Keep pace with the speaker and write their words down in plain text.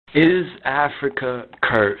Is Africa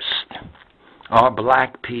cursed? Are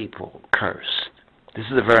black people cursed? This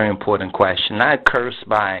is a very important question. Not cursed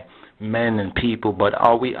by men and people, but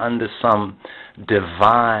are we under some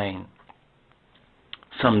divine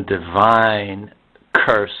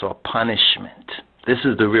curse or punishment? This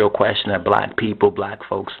is the real question that black people, black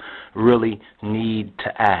folks really need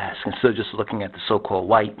to ask. Instead of just looking at the so-called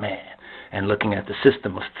white man and looking at the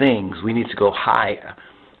system of things, we need to go higher.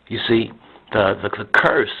 You see, the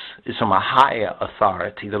curse is from a higher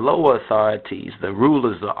authority. The lower authorities, the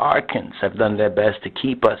rulers, the AMHARAKins, have done their best to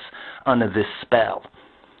keep us under this spell,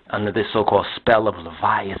 under this so-called spell of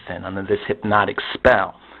Leviathan, under this hypnotic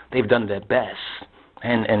spell. They've done their best.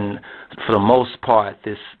 And for the most part,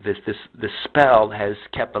 this spell has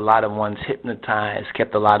kept a lot of ones hypnotized,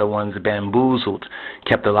 kept a lot of ones bamboozled,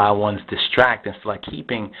 kept a lot of ones distracted. It's like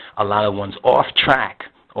keeping a lot of ones off track,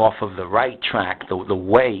 off of the right track, the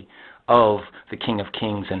way of the King of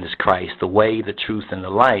Kings and His Christ, the way, the truth, and the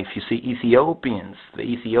life. You see, the Ethiopians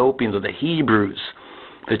or the Hebrews,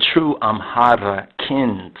 the true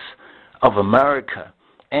AMHARAKins of America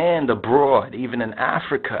and abroad, even in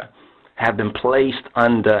Africa, have been placed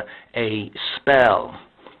under a spell,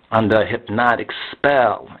 under a hypnotic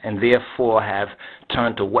spell, and therefore have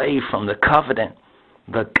turned away from the covenant,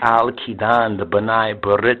 the Kal Kidan, the Benai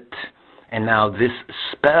Berit, and now this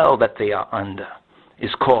spell that they are under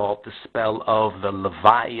is called the spell of the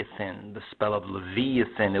Leviathan, the spell of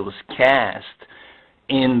Leviathan. It was cast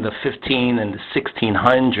in the 15 and the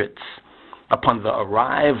 1600s upon the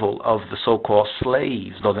arrival of the so-called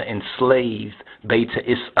slaves, or the enslaved Beta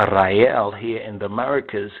Israel here in the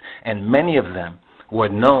Americas, and many of them were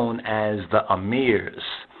known as the Amers.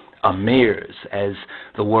 Amers, as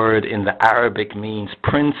the word in the Arabic means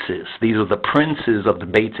princes. These are the princes of the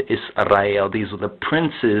Beta Israel. These are the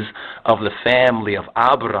princes of the family of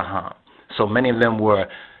Abraham. So many of them were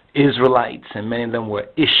Israelites, and many of them were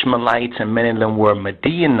Ishmaelites, and many of them were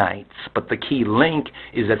Midianites. But the key link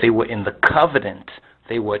is that they were in the covenant.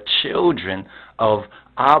 They were children of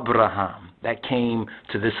Abraham that came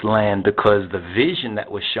to this land, because the vision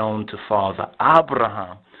that was shown to Father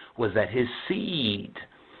Abraham was that his seed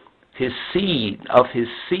of his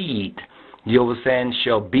seed, Yosan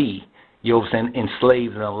shall be, Yosan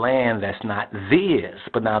enslaved in a land that's not theirs.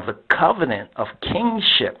 But now the covenant of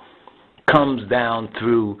kingship comes down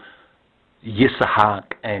through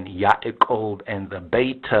Yisahak and Yaakov and the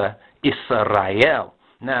Beta Israel.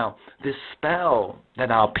 Now, this spell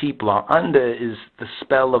that our people are under is the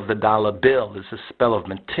spell of the dollar bill. It's a spell of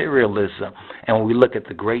materialism. And when we look at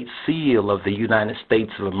the great seal of the United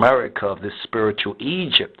States of America, of this spiritual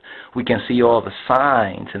Egypt, we can see all the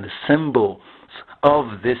signs and the symbols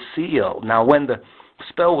of this seal. Now, when the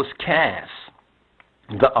spell was cast,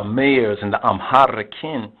 the Amers and the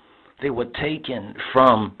AMHARAKins, they were taken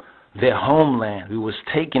from their homeland. We was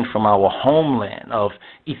taken from our homeland of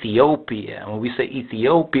Ethiopia. And when we say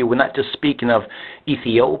Ethiopia, we're not just speaking of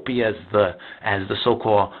Ethiopia as the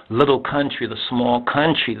so-called little country, the small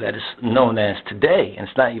country that is known as today. And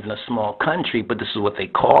it's not even a small country, but this is what they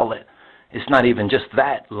call it. It's not even just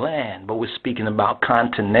that land, but we're speaking about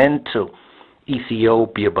continental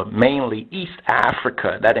Ethiopia, but mainly East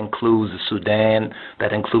Africa. That includes the Sudan,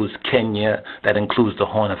 that includes Kenya, that includes the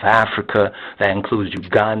Horn of Africa, that includes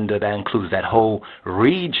Uganda, that includes that whole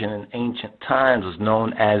region in ancient times was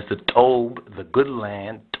known as the Tob, the good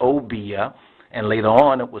land, Tobia, and later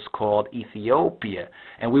on it was called Ethiopia.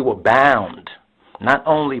 And we were bound not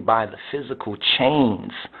only by the physical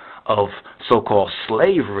chains of so-called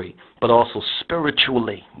slavery, but also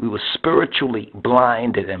spiritually. We were spiritually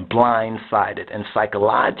blinded and blindsided and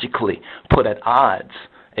psychologically put at odds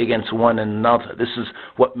against one another. This is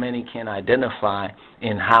what many can identify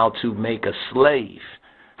in how to make a slave.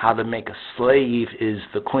 How to make a slave is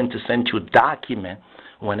the quintessential document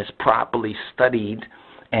when it's properly studied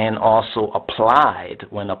and also applied.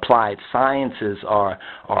 When applied sciences are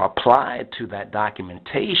applied to that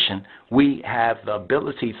documentation, we have the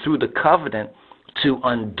ability through the covenant to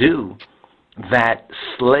undo that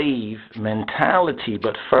slave mentality.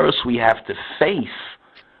 But first we have to face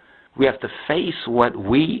what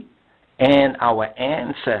we and our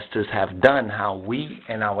ancestors have done, how we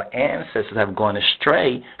and our ancestors have gone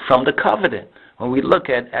astray from the covenant. When we look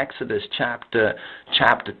at Exodus chapter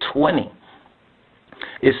 20,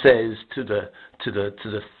 it says to the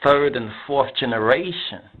third and fourth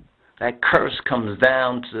generation, that curse comes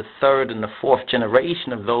down to the third and the fourth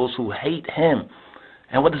generation of those who hate him.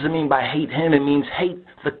 And what does it mean by hate him? It means hate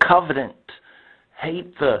the covenant,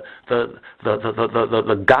 hate the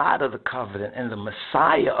God of the covenant and the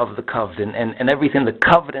Messiah of the covenant and everything the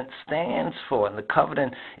covenant stands for. And the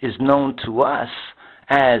covenant is known to us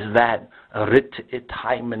as that rit-it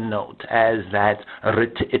hymenot, as that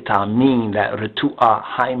rit-it amin, that ritu-a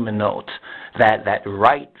hymenot, that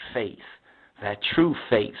right faith, that true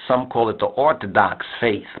faith. Some call it the Orthodox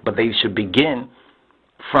faith, but they should begin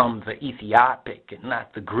from the Ethiopic and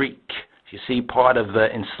not the Greek. You see, part of the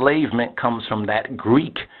enslavement comes from that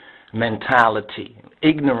Greek mentality,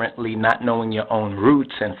 ignorantly not knowing your own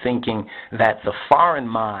roots and thinking that the foreign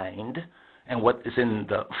mind and what is in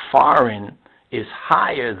the foreign is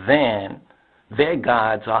higher than, their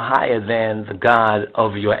gods are higher than the God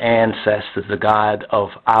of your ancestors, the God of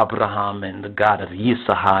Abraham and the God of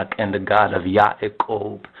Yitzhak and the God of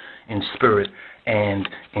Yaakov in spirit and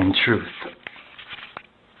in truth.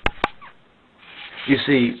 You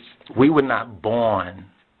see, we were not born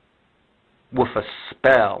with a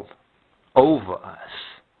spell over us,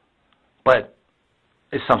 but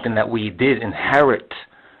it's something that we did inherit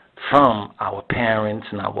from our parents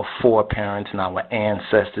and our foreparents and our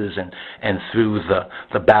ancestors and through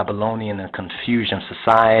the Babylonian and Confucian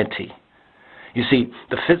society. You see,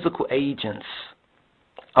 the physical agents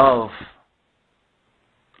of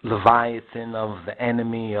Leviathan, of the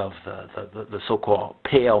enemy, of the so-called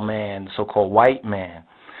pale man, the so-called white man,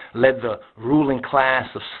 led the ruling class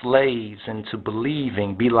of slaves into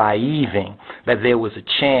believing that there was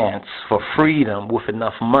a chance for freedom with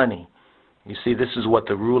enough money. You see, this is what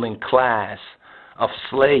the ruling class of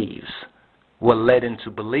slaves were led into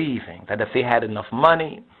believing, that if they had enough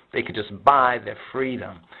money, they could just buy their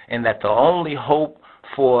freedom, and that the only hope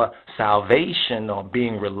for salvation or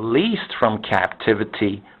being released from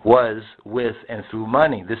captivity was with and through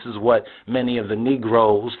money. This is what many of the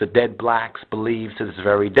Negroes, the dead blacks, believe to this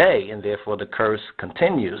very day, and therefore the curse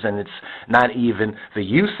continues. And it's not even the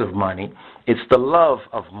use of money, it's the love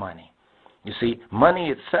of money. You see, money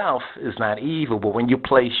itself is not evil, but when you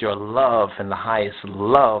place your love and the highest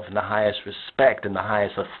respect and the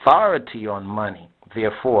highest authority on money,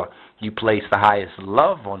 therefore you place the highest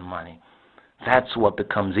love on money, that's what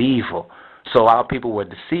becomes evil. So our people were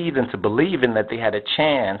deceived into believing that they had a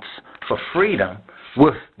chance for freedom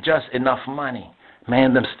with just enough money.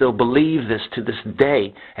 Man, them still believe this to this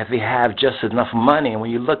day, if they have just enough money. And when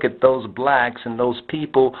you look at those blacks and those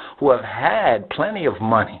people who have had plenty of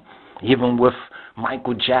money, even with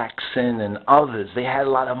Michael Jackson and others, they had a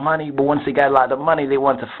lot of money, but once they got a lot of money, they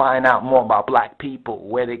wanted to find out more about black people,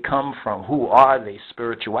 where they come from, who are they,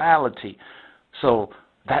 spirituality. So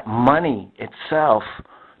that money itself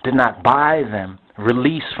did not buy them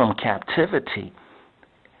release from captivity.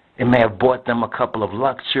 It may have bought them a couple of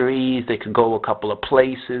luxuries. They could go a couple of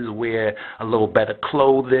places, wear a little better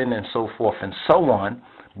clothing and so forth and so on,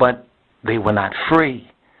 but they were not free.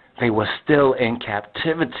 They were still in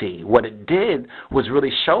captivity. What it did was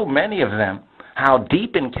really show many of them how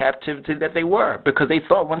deep in captivity that they were, because they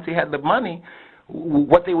thought once they had the money,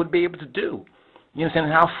 what they would be able to do. You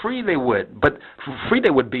understand how free they would, but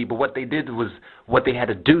what they did was what they had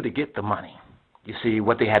to do to get the money. You see,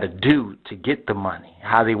 what they had to do to get the money,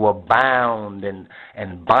 how they were bound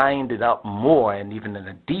and binded up more and even in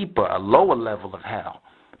a lower level of hell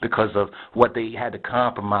because of what they had to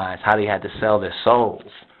compromise, how they had to sell their souls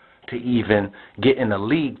to even get in a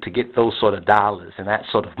league to get those sort of dollars and that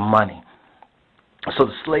sort of money. So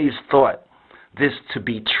the slaves thought this to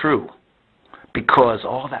be true because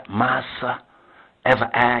all that Massa ever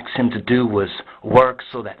asked him to do was work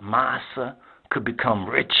so that Massa could become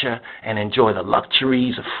richer and enjoy the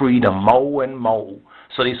luxuries of freedom more and more.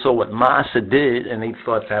 So they saw what Massa did, and they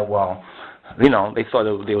thought that, well, you know, they thought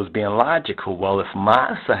they was being logical. Well, if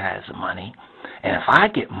Massa has money, and if I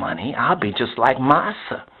get money, I'll be just like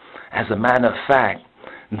Massa. As a matter of fact,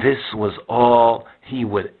 this was all he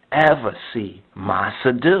would ever see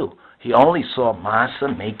Massa do. He only saw Massa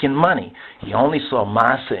making money. He only saw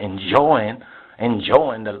Massa enjoying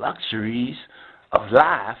the luxuries of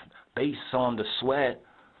life based on the sweat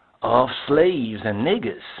of slaves and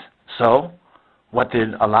niggers. So what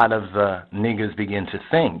did a lot of the niggers begin to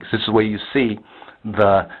think? This is where you see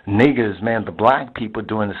the niggers, man, the black people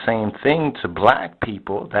doing the same thing to black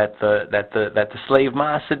people that the slave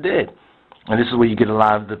master did. And this is where you get a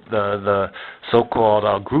lot of the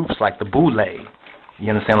so-called groups like the Boule. You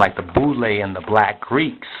understand, like the Boule and the black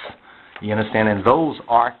Greeks. You understand, and those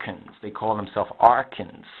AMHARAKins, they call themselves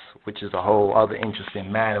AMHARAKins, which is a whole other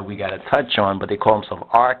interesting matter we got to touch on, but they call themselves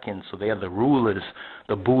AMHARAKins, so they are the rulers,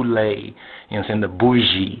 the Boule, you understand, the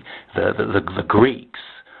Bougie, the Greeks.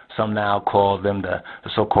 Some now call them the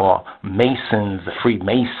so-called Masons, the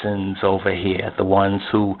Freemasons over here, the ones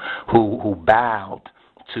who bowed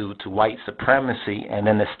to white supremacy and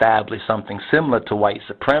then establish something similar to white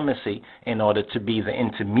supremacy in order to be the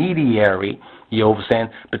intermediary, you understand,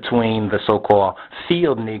 between the so-called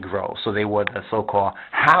field Negroes. So they were the so-called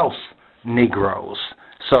house Negroes.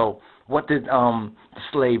 So what did the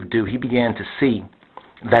slave do? He began to see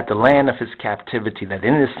that the land of his captivity, that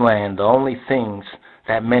in this land the only things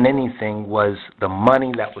that meant anything was the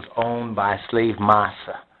money that was owned by slave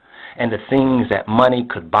master and the things that money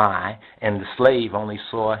could buy, and the slave only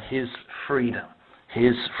saw his freedom.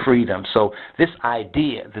 His freedom. So this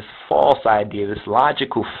idea, this false idea, this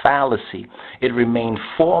logical fallacy, it remained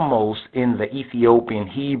foremost in the Ethiopian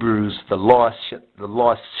Hebrews, the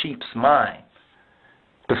lost sheep's mind.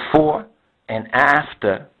 Before and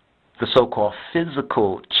after the so-called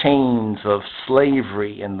physical chains of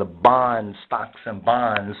slavery and the bonds, stocks and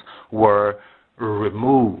bonds were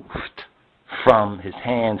removed from his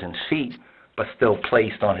hands and feet, but still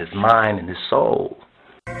placed on his mind and his soul.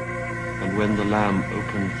 And when the Lamb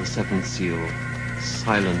opened the seventh seal,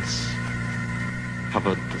 silence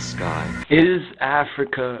covered the sky. Is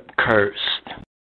Africa cursed?